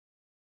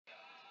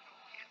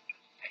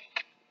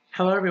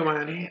Hello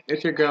everyone,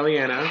 it's your girl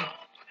Liana.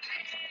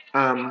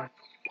 Um,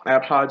 I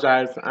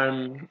apologize,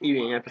 I'm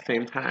eating at the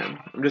same time.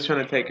 I'm just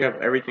trying to take care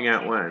of everything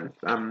at once.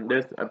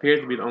 This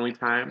appears to be the only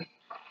time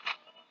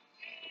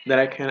that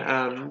I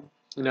can,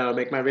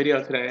 make my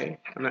video today.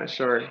 I'm not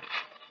sure.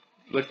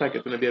 Looks like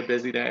it's going to be a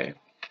busy day.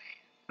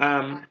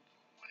 Um,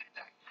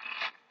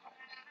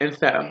 and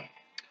so,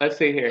 let's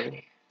see here.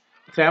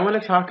 So I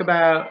want to talk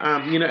about,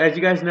 as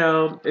you guys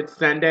know, it's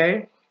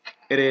Sunday.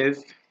 It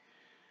is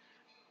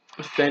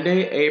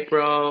Sunday,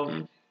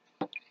 April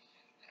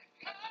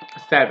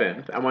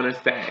 7th, I want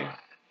to say.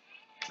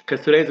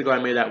 Because 2 days ago I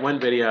made that one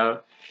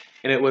video,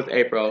 and it was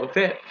April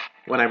 5th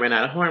when I ran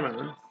out of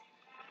hormones.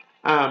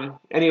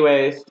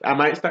 Anyways, I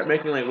might start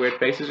making like weird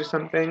faces or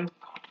something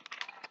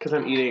because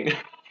I'm eating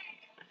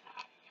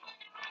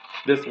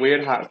this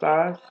weird hot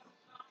sauce.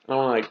 I don't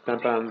want to like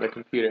dump on the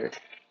computer.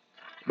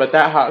 But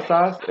that hot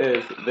sauce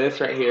is this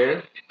right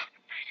here.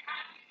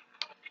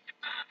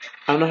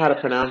 I don't know how to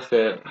pronounce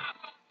it.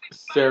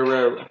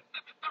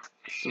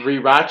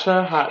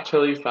 Sriracha hot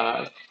chili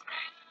sauce.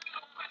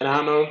 And I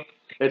don't know,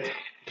 it's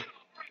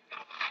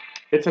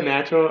it's a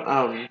natural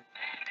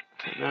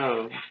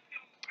no.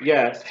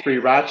 Yes,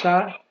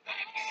 Sriracha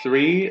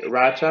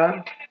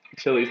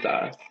chili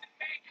sauce.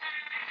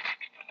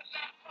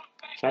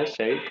 Should I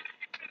shake?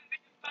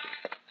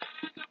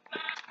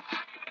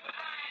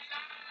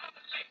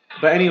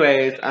 But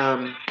anyways,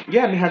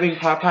 yeah, I'm having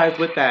Popeyes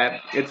with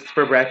that. It's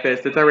for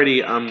breakfast. It's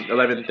already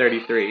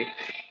 11:33,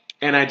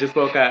 and I just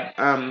woke up.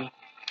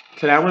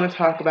 Today I want to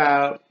talk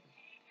about,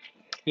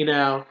 you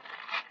know,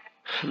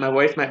 my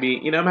voice might be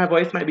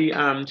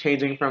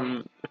changing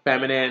from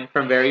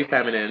very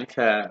feminine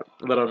to a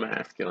little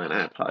masculine.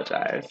 I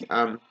apologize.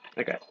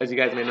 Like as you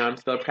guys may know, I'm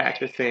still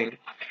practicing.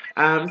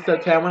 So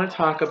today I want to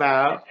talk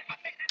about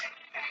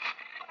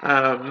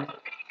um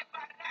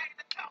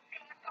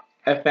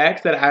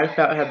effects that I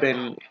felt have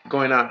been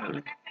going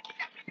on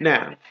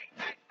now.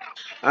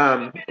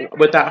 Um,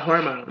 with that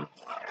hormone.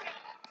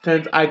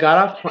 Since I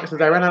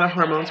ran out of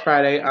hormones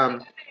Friday,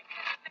 I'm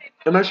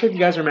not sure if you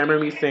guys remember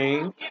me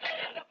saying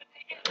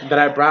that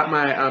I brought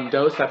my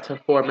dose up to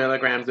 4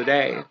 milligrams a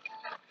day,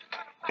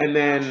 and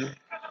then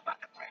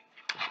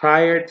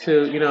prior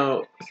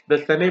to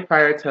the Sunday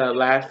prior to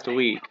last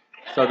week,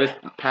 so this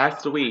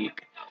past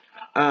week,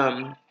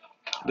 um,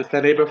 the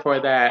Sunday before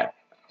that,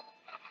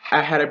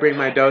 I had to bring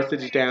my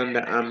dosage down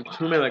to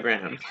 2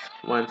 milligrams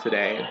once a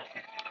day,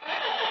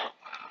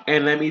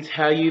 and let me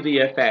tell you the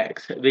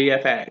effects. The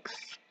effects.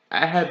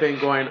 I have been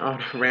going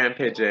on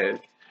rampages.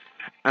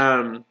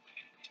 Um,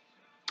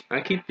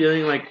 I keep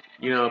feeling like,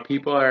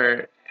 people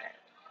are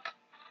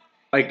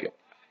like,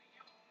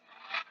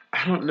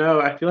 I don't know.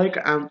 I feel like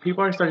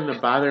people are starting to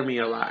bother me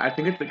a lot. I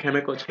think it's the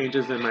chemical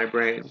changes in my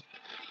brain.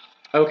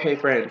 Okay,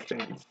 for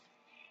instance,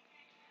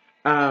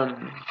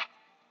 um,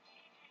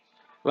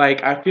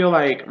 like I feel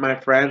like my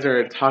friends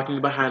are talking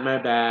behind my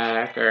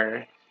back,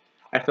 or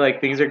I feel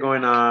like things are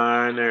going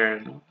on,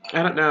 or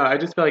I don't know. I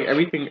just feel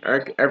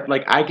like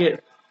like I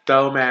get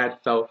so mad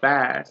so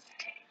fast,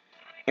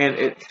 and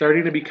it's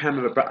starting to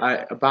become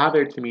a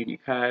bother to me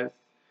because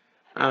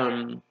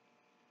um,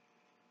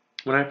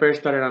 when I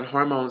first started on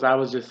hormones, I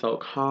was just so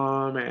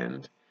calm,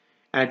 and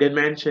I did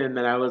mention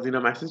that I was,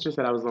 my sister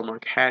said I was a little more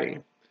catty.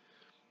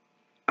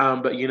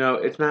 But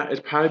it's not.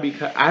 It's probably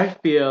because I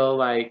feel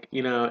like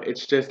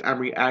it's just I'm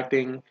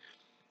reacting.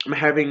 I'm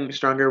having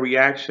stronger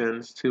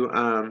reactions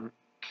to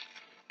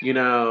you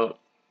know,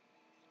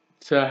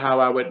 to how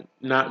I would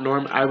not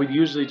norm. I would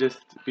usually just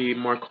be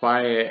more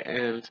quiet,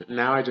 and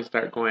now I just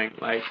start going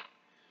like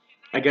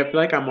feel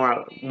like I'm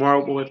more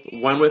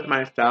with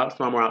myself,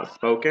 so I'm more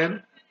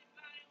outspoken.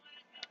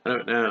 I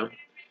don't know.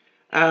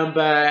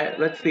 But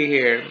let's see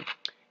here.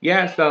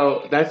 Yeah,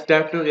 so that's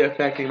definitely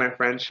affecting my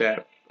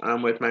friendship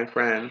with my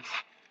friends.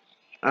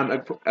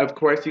 Of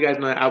course, you guys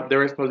know they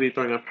were supposed to be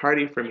throwing a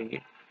party for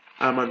me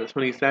on the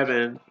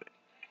 27th,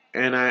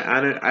 and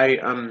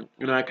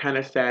I kind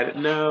of said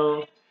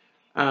no.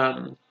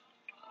 Um,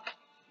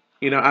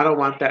 I don't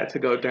want that to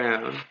go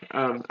down.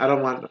 I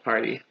don't want the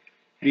party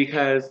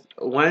because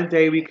one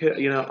day we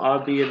could, all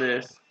be in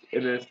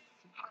this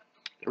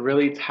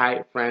really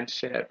tight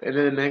friendship, and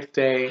then the next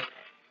day,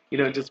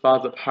 it just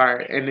falls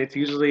apart, and it's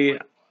usually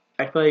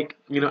I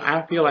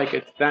feel like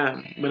it's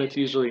them, but it's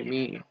usually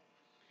me.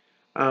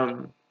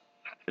 Um,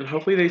 and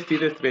hopefully they see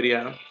this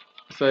video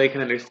so they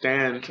can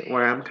understand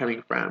where I'm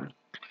coming from.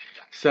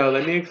 So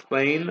let me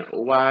explain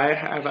why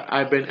have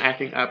I been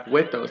acting up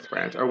with those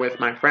friends or with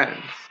my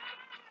friends.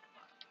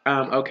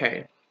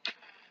 Okay,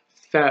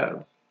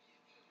 so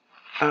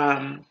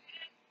um,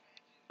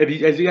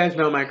 as you guys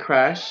know, my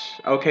crush.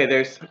 Okay,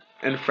 there's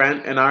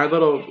in our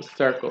little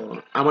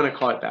circle. I want to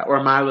call it that,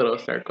 or my little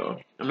circle.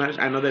 I'm not.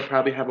 I know they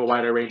probably have a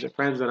wider range of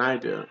friends than I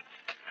do.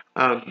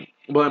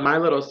 Well, in my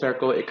little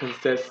circle, it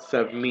consists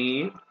of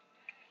me,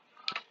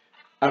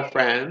 a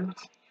friend,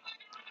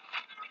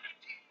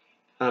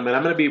 and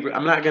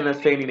I'm not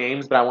gonna say any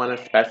names, but I want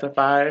to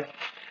specify.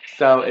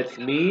 So it's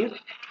me,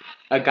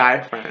 a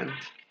guy friend,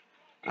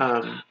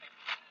 um,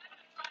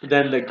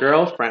 then the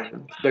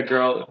girlfriend,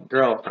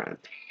 girlfriend,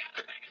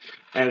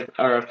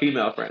 or a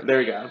female friend. There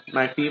we go.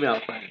 My female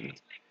friend.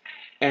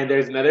 And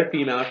there's another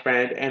female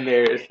friend, and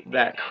there's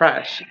that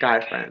crush guy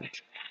friend.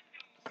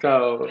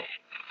 So,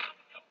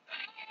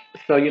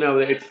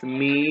 it's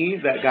me,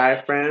 that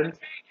guy friend,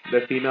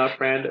 the female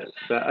friend,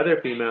 the other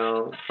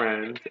female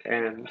friend,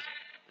 and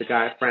the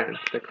guy friend,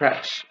 the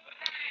crush.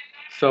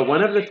 So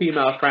one of the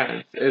female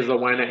friends is the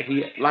one that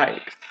he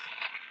likes.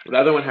 The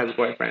other one has a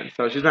boyfriend,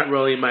 so she's not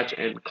really much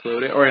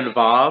included or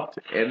involved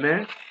in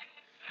this.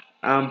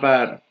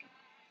 But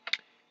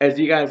as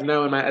you guys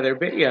know in my other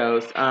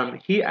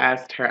videos, he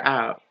asked her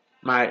out.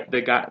 My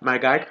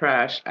guy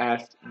crush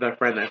asked the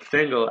friend that's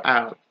single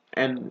out,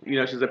 and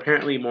she's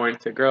apparently more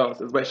into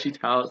girls, is what she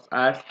tells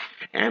us,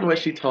 and what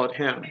she told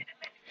him.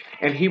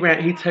 And he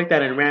took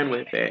that and ran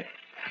with it.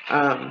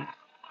 Um,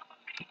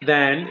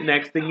 then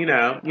next thing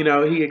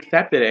he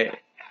accepted it,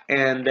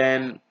 and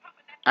then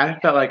I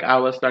felt like I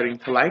was starting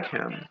to like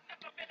him.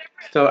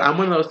 So I'm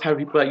one of those type of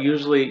people that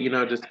usually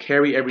just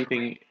carry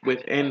everything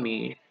within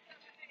me,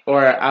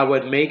 or I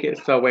would make it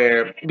so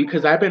where,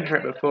 because I've been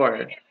hurt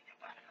before,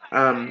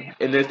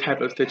 in this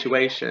type of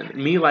situation,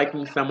 me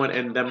liking someone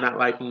and them not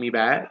liking me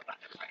back.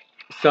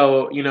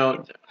 So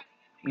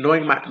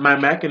knowing my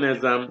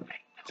mechanism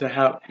to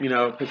help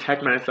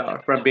protect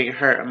myself from being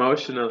hurt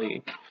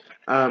emotionally,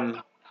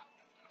 um,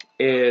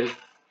 is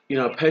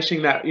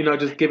pushing that,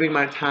 just giving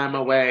my time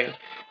away,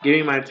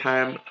 giving my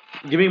time,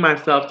 giving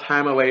myself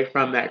time away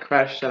from that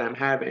crush that I'm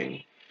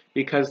having,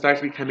 because it starts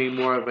becoming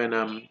more of an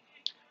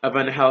of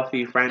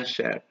unhealthy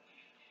friendship.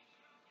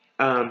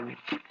 Um,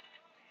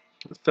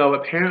 so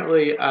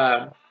apparently,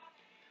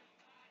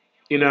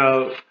 you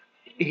know,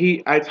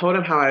 I told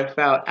him how I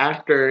felt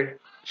after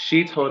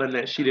she told him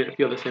that she didn't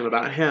feel the same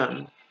about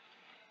him.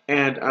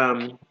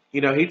 And,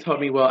 he told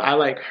me, well, I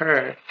like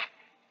her.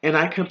 And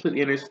I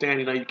completely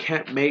understand, you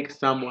can't make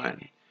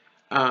someone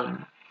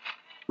um,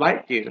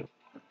 like you.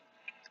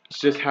 It's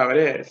just how it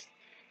is.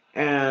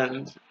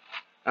 And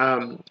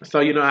so,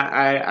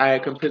 I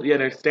completely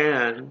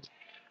understand.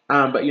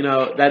 But,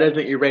 that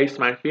doesn't erase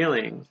my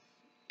feelings.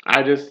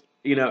 I just,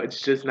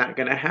 it's just not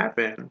going to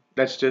happen.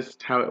 That's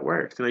just how it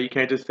works. You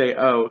can't just say,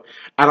 oh,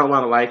 I don't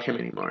want to like him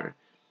anymore.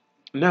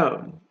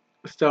 No.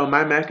 So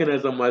my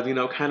mechanism was,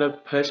 kind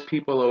of push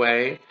people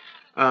away.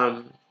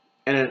 Um,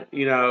 and,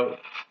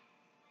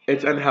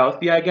 it's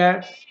unhealthy, I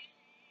guess,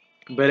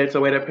 but it's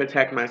a way to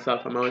protect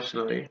myself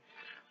emotionally.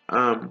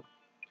 Um,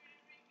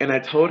 and I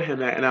told him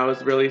that, and I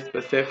was really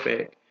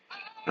specific.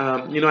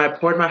 I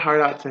poured my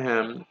heart out to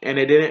him, and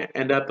it didn't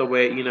end up the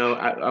way,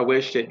 I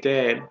wished it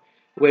did,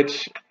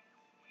 which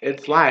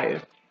it's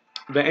life.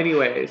 But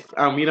anyways,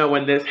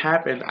 when this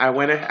happened,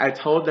 I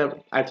told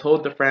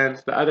the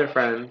friends, the other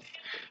friends,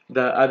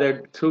 the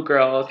other two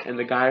girls and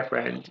the guy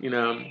friend,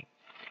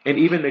 and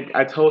even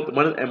I told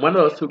one of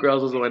those two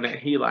girls was the one that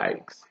he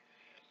likes.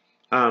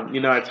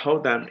 I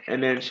told them,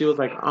 and then she was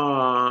like,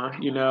 "Aw,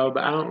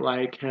 but I don't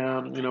like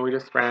him. We're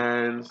just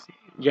friends,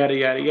 yada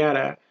yada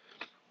yada."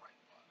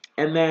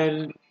 And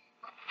then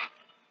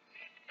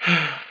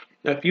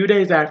a few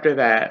days after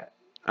that,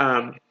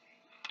 um,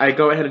 I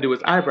go ahead and do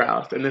his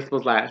eyebrows, and this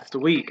was last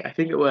week. I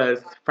think it was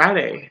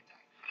Friday.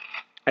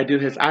 I do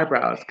his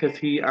eyebrows because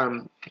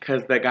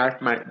the guy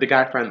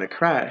friend, the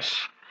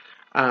crush,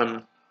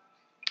 um,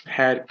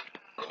 had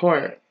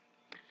court.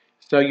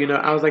 So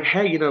I was like,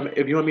 hey,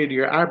 if you want me to do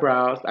your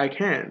eyebrows, I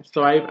can.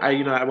 So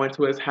I went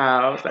to his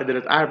house. I did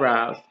his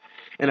eyebrows,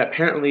 and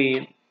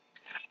apparently,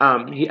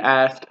 he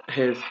asked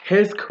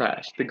his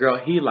crush, the girl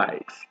he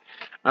likes,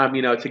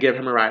 to give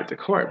him a ride to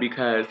court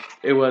because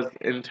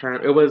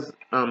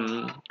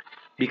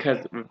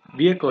because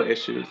vehicle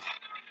issues.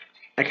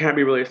 I can't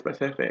be really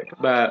specific,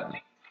 but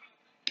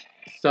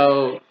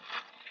so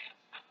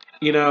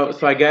so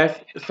I guess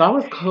so I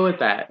was cool with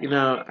that.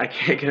 I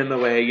can't get in the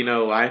way.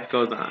 Life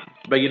goes on,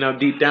 but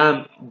deep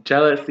down,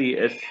 jealousy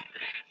is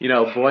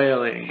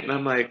boiling, and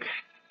I'm like,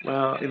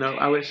 well,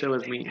 I wish it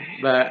was me,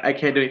 but I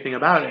can't do anything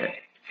about it.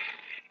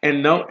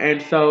 And no,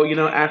 and so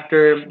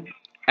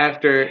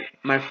after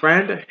my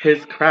friend,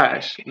 his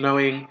crush,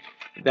 knowing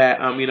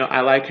that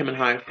I like him and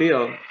how I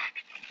feel,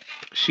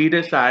 she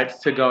decides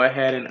to go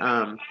ahead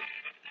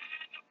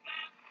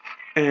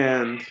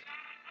and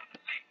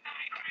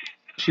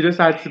she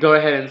decides to go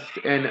ahead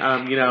and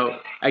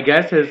I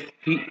guess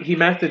he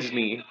messaged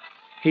me.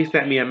 He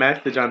sent me a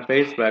message on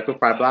Facebook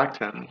before I blocked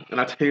him, and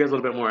I'll tell you guys a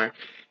little bit more.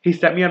 He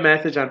sent me a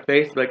message on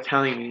Facebook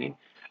telling me,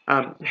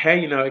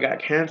 hey, it got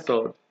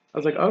canceled. I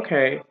was like,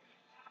 okay.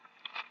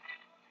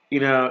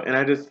 And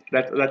I just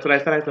that's what I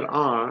said. I said,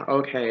 "Aw,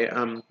 okay."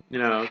 And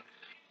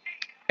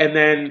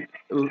then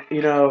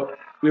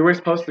we were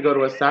supposed to go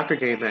to a soccer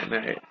game that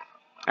night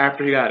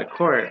after he got out of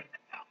court,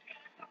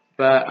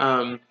 but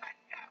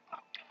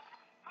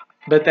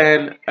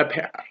then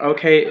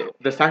okay,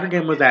 the soccer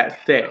game was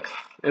at 6,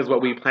 is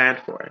what we planned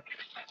for.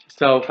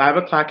 So 5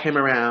 o'clock came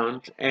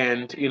around,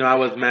 and I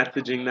was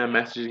messaging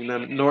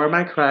them, nor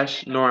my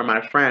crush, nor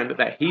my friend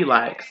that he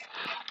likes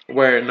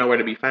were nowhere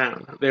to be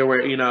found. They were,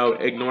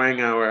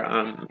 ignoring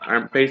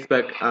our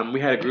Facebook. We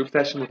had a group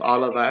session with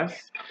all of us,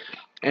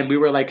 and we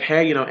were like,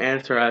 hey,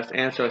 answer us,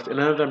 answer us. And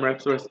none of them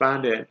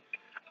responded.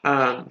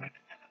 Um,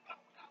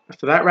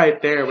 so that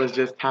right there was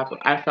just top.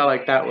 I felt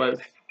like that was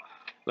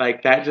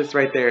like that just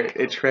right there.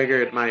 It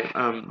triggered my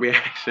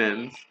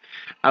reactions.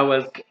 I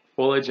was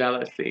full of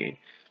jealousy.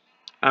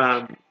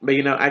 But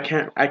I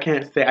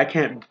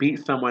can't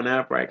beat someone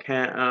up, or I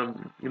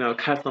can't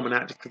cuss someone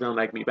out just because they don't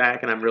like me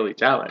back, and I'm really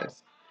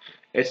jealous.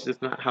 It's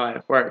just not how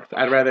it works.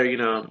 I'd rather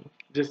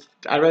just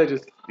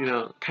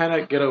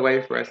kind of get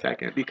away for a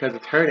second because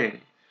it's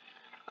hurting.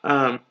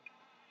 Um,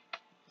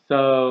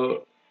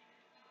 so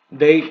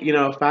they,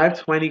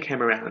 5:20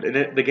 came around,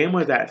 and the game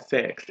was at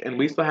 6, and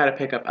we still had to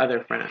pick up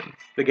other friends.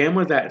 The game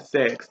was at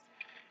 6,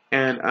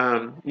 and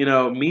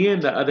me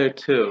and the other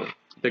two,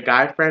 the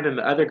guy friend and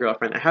the other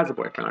girlfriend that has a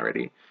boyfriend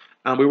already.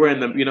 We were in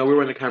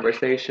the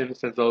conversation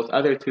since those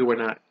other two were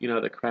not,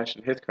 the crush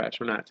and his crush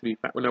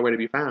were nowhere to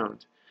be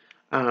found.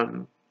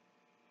 Um,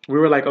 we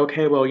were like,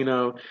 okay, well,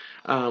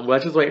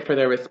 let's just wait for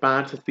their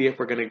response to see if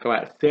we're gonna go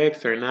at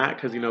 6 or not,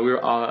 because we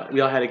all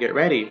had to get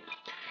ready.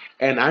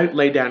 And I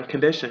laid down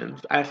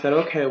conditions. I said,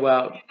 okay,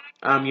 well,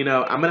 I'm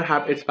gonna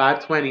hop. It's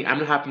 5:20. I'm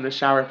gonna hop in the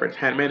shower for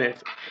 10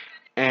 minutes,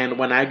 and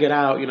when I get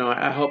out,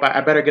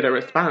 I better get a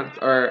response,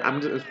 or I'm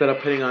just instead of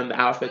putting on the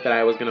outfit that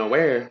I was gonna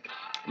wear,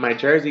 my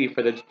jersey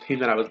for the team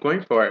that I was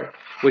going for,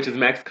 which is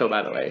Mexico,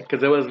 by the way,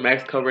 because it was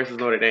Mexico versus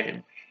Notre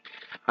Dame.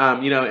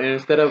 And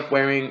instead of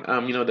wearing,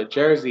 the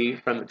jersey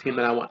from the team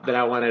that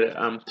I wanted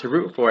to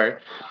root for,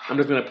 I'm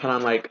just gonna put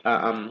on like,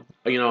 a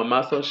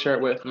muscle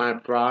shirt with my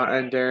bra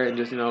under and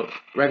just,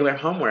 regular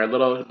homeware,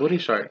 little booty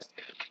shorts.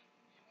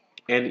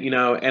 And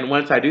and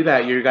once I do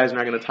that, you guys are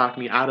not gonna talk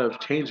me out of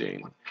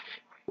changing.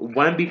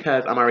 One,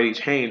 because I'm already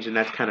changed, and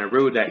that's kind of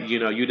rude that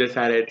you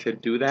decided to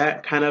do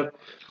that.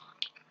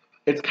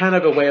 It's kind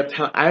of a way of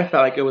telling. I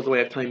felt like it was a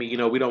way of telling me,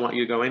 we don't want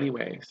you to go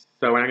anyways.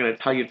 So we're not gonna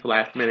tell you till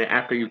last minute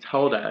after you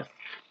told us.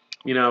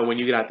 When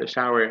you get out the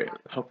shower,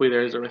 hopefully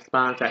there's a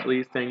response at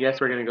least saying,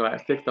 yes, we're going to go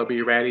at 6, they'll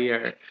be ready,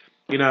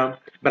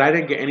 but I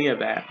didn't get any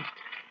of that.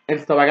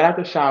 And so I got out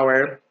the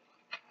shower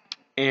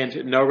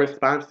and no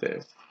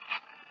responses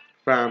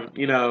from,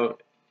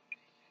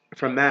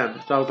 from them.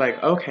 So I was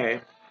like,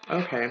 okay,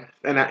 okay.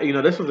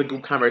 And, this was a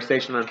group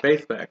conversation on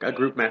Facebook, a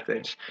group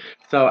message.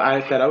 So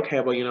I said,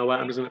 okay, well, you know what?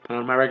 I'm just going to put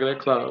on my regular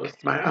clothes,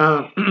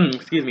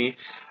 excuse me,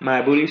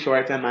 my booty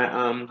shorts and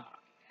my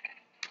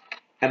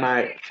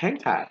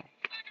tank top.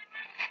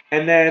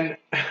 And then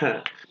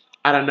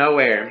out of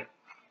nowhere,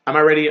 I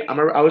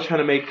was trying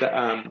to make the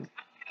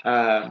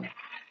uh,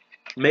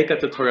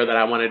 makeup tutorial that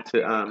I wanted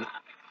to.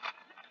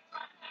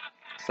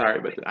 Sorry,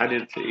 but I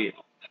needed to eat.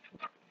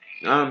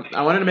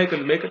 I wanted to make a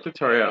makeup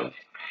tutorial,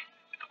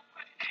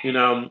 for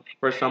one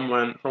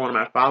of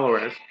my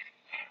followers,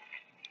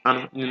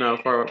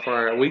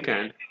 for a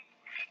weekend.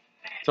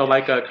 So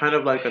like a kind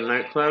of like a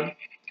nightclub.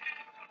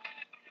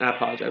 I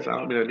apologize. I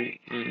don't mean to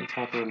be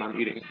talking when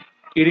I'm eating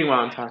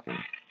while I'm talking,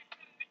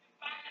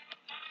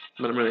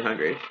 but I'm really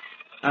hungry.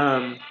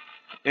 Um,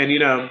 and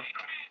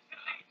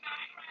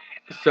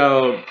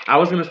So I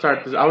was gonna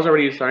start this. I was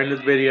already starting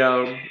this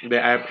video.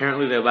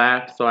 Apparently they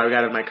laughed, so I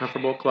got in my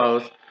comfortable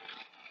clothes,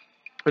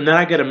 and then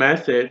I get a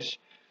message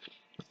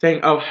saying,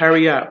 "Oh,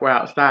 hurry up, we're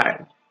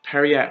outside.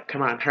 Hurry up,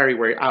 come on, hurry,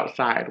 we're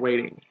outside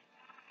waiting."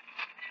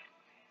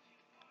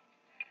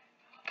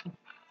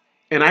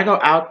 And I go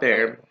out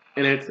there,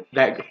 and it's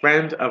that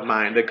friend of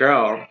mine, the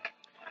girl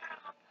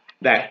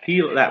that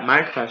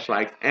my crush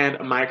likes, and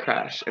my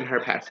crush in her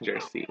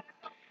passenger seat.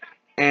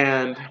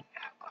 And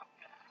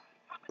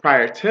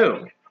prior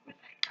to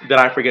that,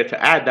 I forget to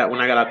add that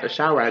when I got out the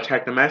shower, I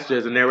checked the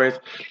messages, and there was,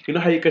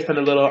 how you could send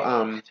a little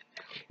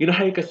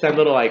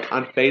like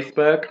on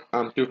Facebook,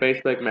 through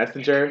Facebook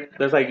Messenger.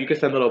 There's like you could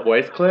send little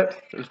voice clips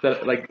instead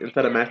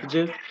of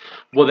messages.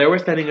 Well, they were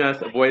sending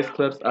us voice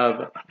clips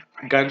of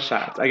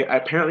gunshots.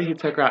 Apparently, he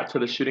took her out to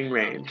the shooting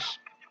range.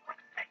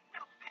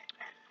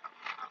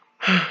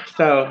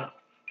 So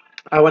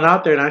I went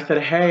out there and I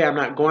said, "Hey, I'm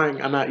not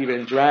going. I'm not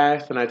even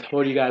dressed." And I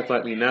told you guys,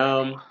 let me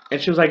know.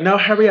 And she was like, "No,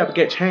 hurry up,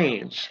 get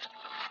changed."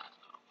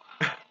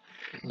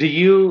 Do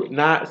you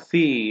not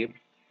see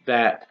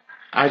that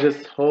I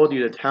just told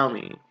you to tell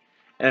me?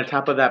 And on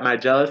top of that, my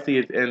jealousy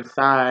is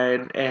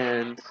inside,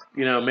 and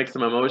mix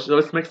some emotions.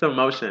 Let's mix some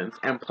emotions,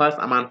 and plus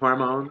I'm on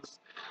hormones.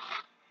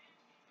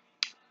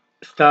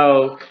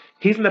 So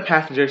he's in the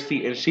passenger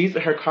seat, and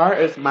her car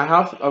is my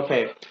house.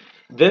 Okay,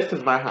 this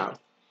is my house,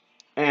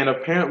 and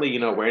apparently,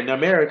 we're in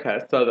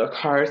America, so the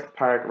car is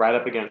parked right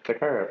up against the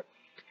curb.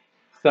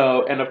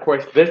 So, and of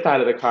course, this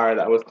side of the car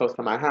that was close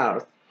to my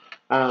house,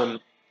 um,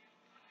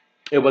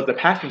 it was the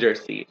passenger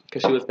seat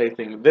because she was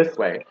facing this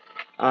way,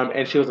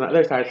 and she was on the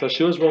other side. So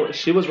she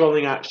was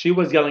rolling out. She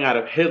was yelling out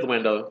of his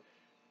window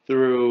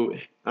through.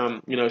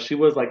 She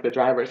was like the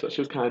driver, so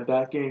she was kind of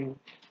ducking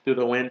through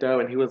the window,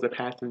 and he was the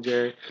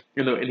passenger.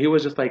 And he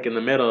was just like in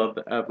the middle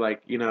of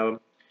like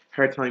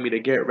her telling me to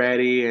get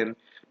ready, and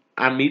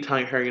me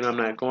telling her I'm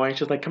not going.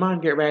 She's like, "Come on,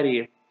 get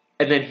ready,"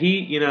 and then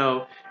he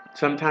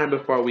sometime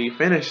before we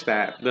finished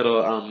that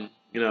little,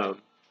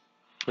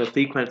 the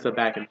sequence of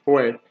back and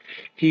forth,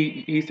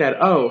 he said,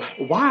 "Oh,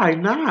 why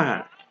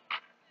not?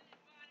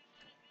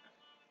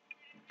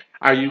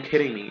 Are you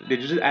kidding me?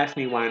 Did you just ask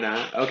me why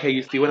not? Okay,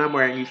 you see what I'm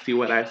wearing, you see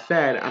what I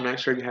said. I'm not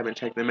sure you haven't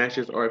checked the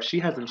messages or if she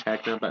hasn't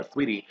checked them, but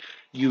sweetie,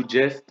 you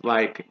just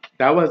like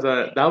that was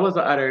a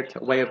utter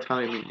way of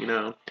telling me,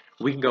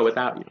 we can go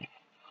without you."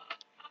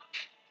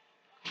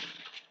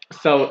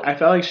 So I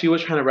felt like she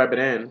was trying to rub it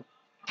in,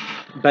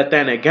 but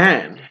then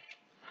again,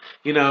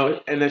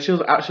 and then she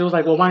was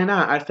like, "Well, why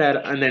not?" I said,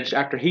 and then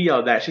after he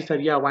yelled that, she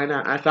said, "Yeah, why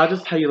not?" I said, "I'll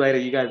just tell you later.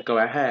 You guys go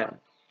ahead."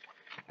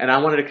 And I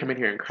wanted to come in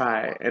here and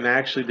cry, and I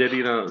actually did,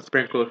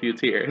 sprinkle a few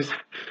tears.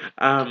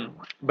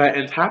 But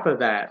on top of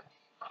that,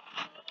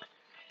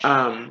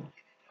 um,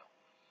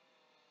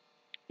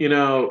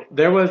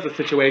 there was a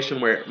situation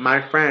where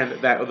my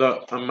friend that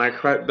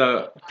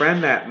the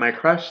friend that my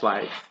crush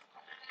likes,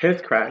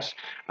 his crush,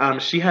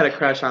 she had a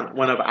crush on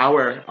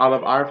all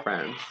of our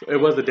friends. It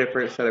was a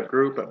different set of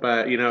group,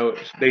 but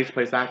they used to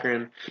play soccer,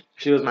 and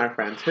she was my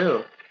friend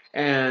too.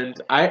 And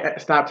I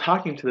stopped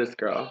talking to this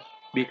girl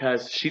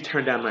because she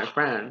turned down my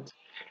friend,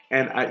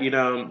 and I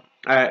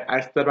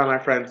stood by my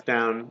friends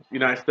down.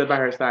 I stood by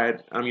her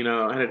side.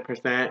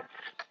 100%.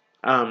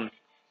 Um,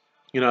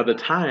 the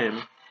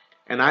time.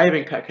 And I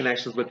even cut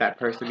connections with that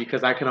person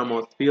because I can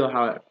almost feel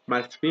how it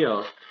must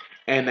feel.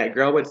 And that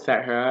girl would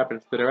set her up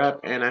and stood her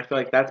up, and I feel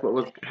like that's what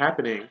was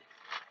happening.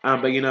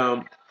 But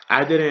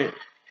I didn't.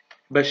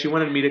 But she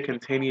wanted me to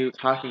continue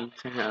talking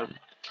to him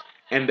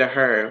and to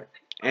her,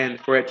 and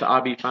for it to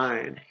all be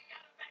fine,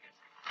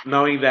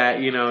 knowing that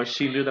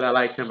she knew that I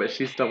liked him, but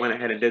she still went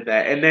ahead and did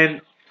that. And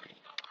then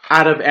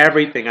out of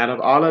everything, out of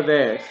all of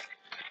this,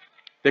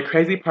 the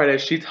crazy part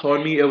is she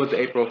told me it was an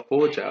April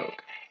Fool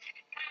joke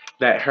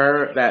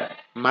that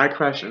my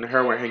crush and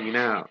her were hanging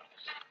out.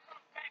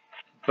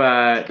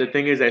 But the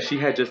thing is that she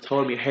had just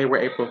told me, "Hey, we're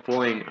April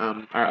fooling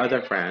our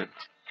other friend."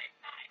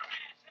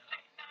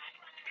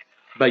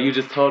 But you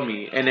just told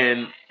me, and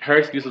then her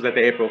excuse was that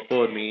they April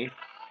fooled me.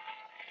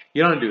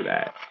 You don't do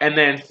that. And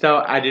then so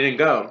I didn't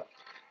go.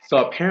 So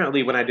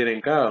apparently, when I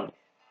didn't go,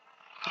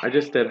 I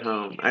just stayed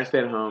home. I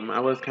stayed home.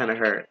 I was kind of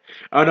hurt.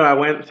 Oh no, I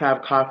went to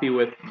have coffee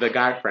with the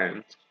guy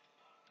friend,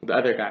 the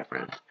other guy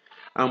friend.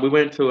 We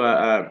went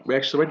to we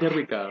actually, where did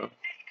we go?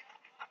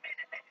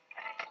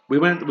 We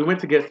went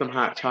to get some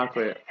hot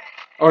chocolate.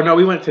 Or no,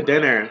 we went to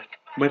dinner.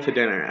 Went to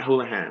dinner at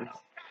Houlihan's.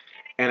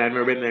 And I'd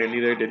never been there, and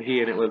neither did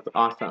he, and it was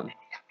awesome.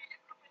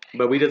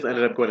 But we just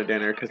ended up going to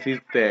dinner because he's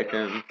sick,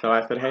 and so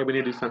I said, "Hey, we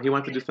need to do something." He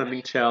wants to do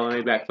something chill, and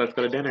he's back, so let's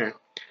go to dinner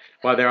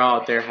while they're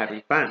all out there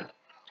having fun.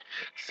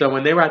 So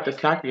when they were at the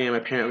soccer game,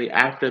 apparently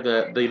after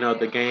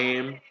the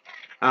game,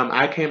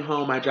 I came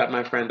home. I dropped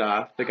my friend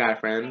off, the guy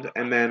friend,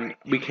 and then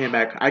we came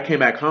back. I came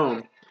back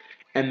home,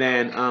 and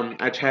then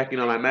I checked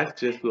my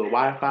messages through the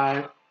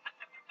Wi-Fi,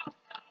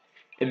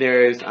 and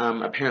there's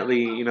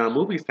apparently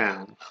movie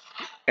sounds.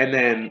 And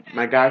then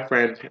my guy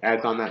friend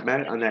adds on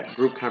that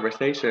group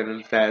conversation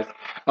and says,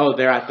 "Oh,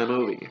 they're at the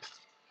movies."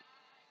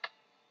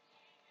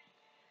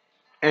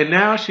 And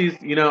now I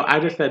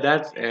just said,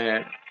 "That's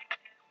it.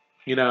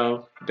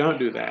 Don't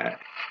do that."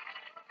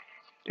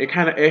 It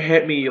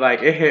hit me,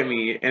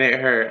 and it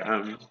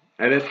hurt.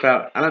 I just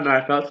felt, I don't know,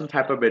 I felt some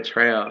type of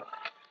betrayal.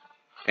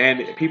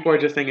 And people are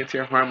just saying it's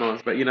your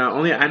hormones, but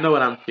only I know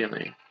what I'm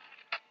feeling.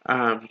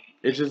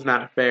 It's just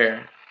not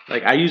fair.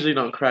 Like, I usually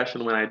don't crush,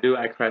 and when I do,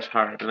 I crush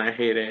hard, and I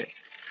hate it.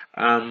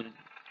 Um,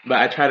 but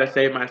I try to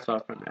save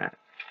myself from that.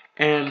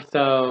 And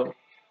so,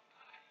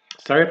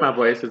 sorry if my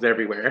voice is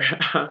everywhere.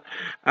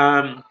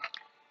 um,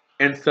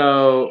 and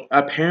so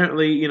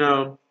apparently,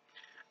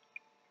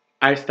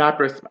 I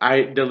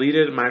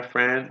deleted my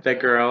friend, the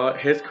girl,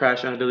 his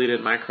crush, and I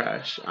deleted my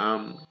crush,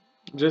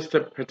 just to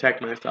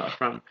protect myself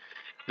from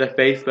the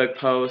Facebook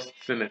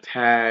posts and the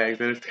tags.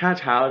 And it's kind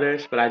of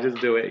childish, but I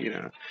just do it,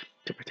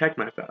 to protect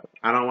myself.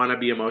 I don't want to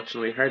be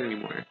emotionally hurt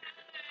anymore.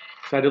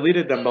 So I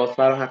deleted them both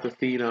so I don't have to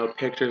see,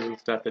 pictures and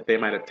stuff that they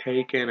might have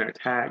taken or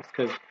tags,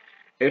 because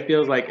it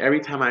feels like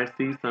every time I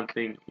see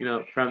something,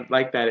 from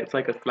like that, it's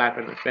like a slap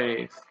in the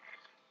face.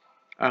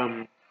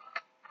 Um,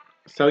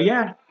 so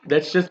yeah,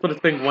 that's just what's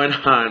been going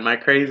on, my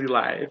crazy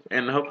life.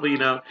 And hopefully,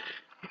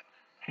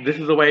 this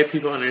is a way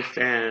people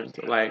understand.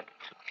 Like,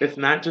 it's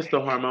not just the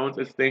hormones,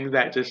 it's things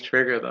that just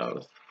trigger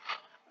those.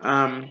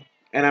 Um,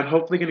 and I'm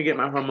hopefully gonna get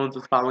my hormones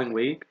this following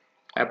week.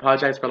 I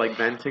apologize for like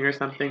venting or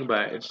something,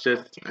 but it's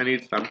just I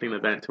need something to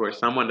vent to or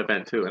someone to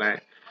vent to, and I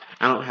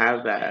don't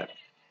have that.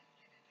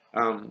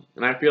 And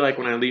I feel like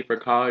when I leave for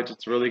college,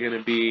 it's really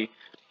gonna be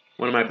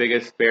one of my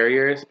biggest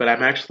barriers. But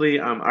I'm actually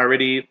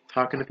already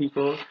talking to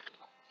people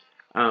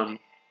um,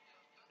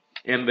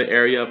 in the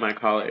area of my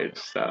college.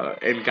 So,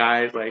 and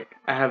guys, like,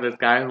 I have this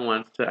guy who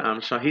wants to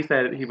show. He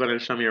said he wanted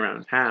to show me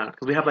around town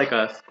because we have like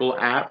a school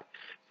app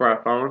for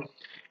our phone,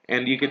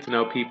 and you get to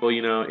know people,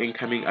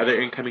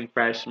 other incoming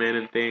freshmen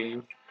and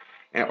things,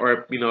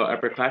 or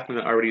upperclassmen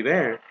that are already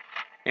there.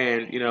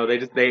 And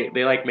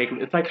they like make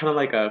it's like kind of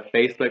like a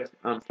Facebook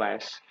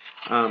slash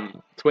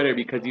Twitter,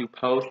 because you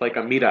post like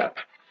a meetup.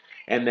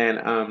 and then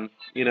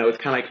it's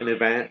kind of like an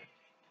event,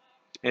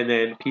 and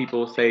then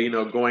people say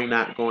going,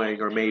 not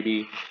going, or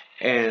maybe,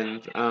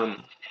 and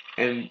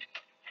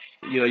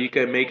you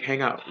could make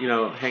hangout you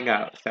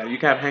can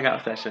have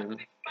hangout sessions.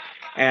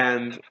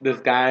 And this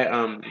guy,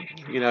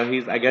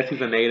 I guess he's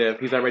a native.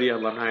 He's already an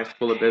alumni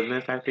school of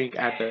business, I think,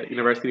 at the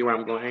university where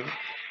I'm going.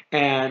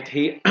 And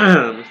he,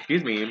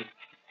 excuse me,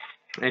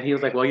 and he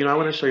was like, well, I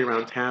want to show you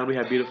around town. We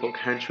have beautiful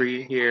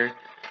country here.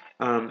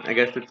 I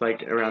guess it's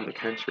like around the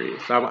country.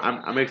 So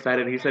I'm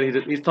excited. He said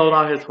he's sold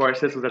all his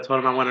horses because I told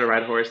him I wanted to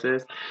ride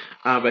horses.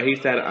 But he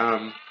said,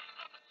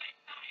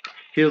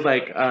 he was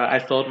like,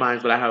 I sold mine,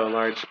 but I have a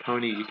large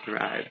pony you can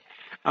ride.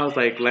 I was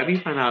like, let me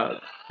find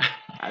out.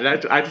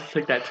 I just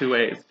took that two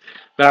ways.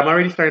 But I'm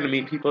already starting to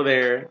meet people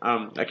there.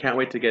 I can't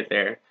wait to get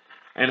there.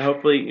 And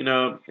hopefully,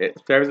 it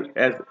serves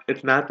as,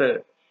 it's not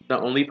the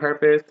only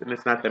purpose and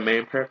it's not the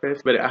main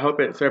purpose, but I hope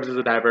it serves as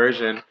a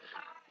diversion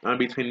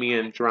between me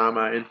and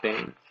drama and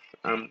things.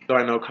 Though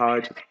I know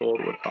college is full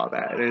with all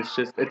that. And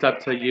it's up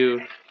to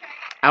you.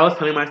 I was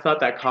telling myself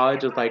that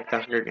college is like the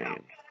Hunger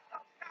Games.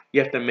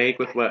 You have to make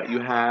with what you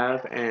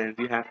have, and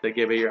you have to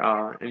give it your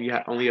all,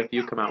 and only a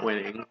few come out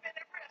winning.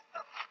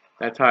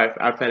 That's how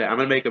I said it. I'm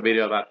gonna make a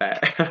video about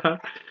that.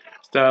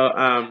 So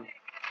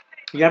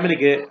yeah, I'm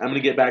gonna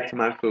get back to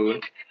my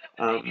food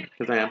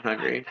because I am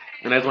hungry,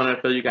 and I just want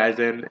to fill you guys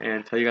in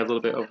and tell you guys a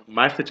little bit of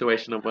my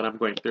situation of what I'm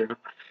going through.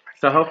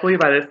 So hopefully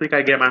by this week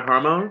I get my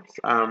hormones.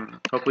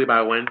 Hopefully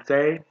by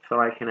Wednesday, so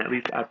I can at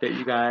least update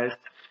you guys.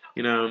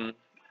 You know,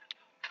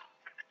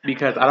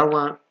 because I don't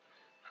want,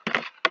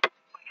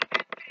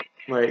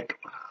 like,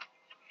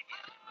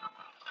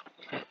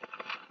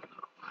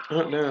 I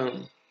don't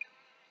know.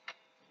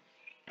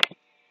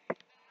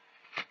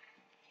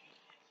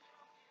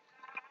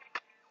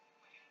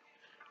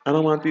 I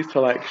don't want these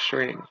to like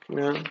shrink.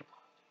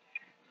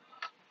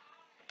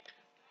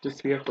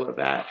 Just fearful of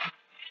that.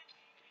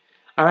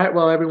 All right,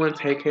 well, everyone,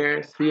 take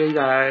care. See you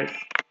guys.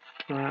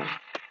 Bye.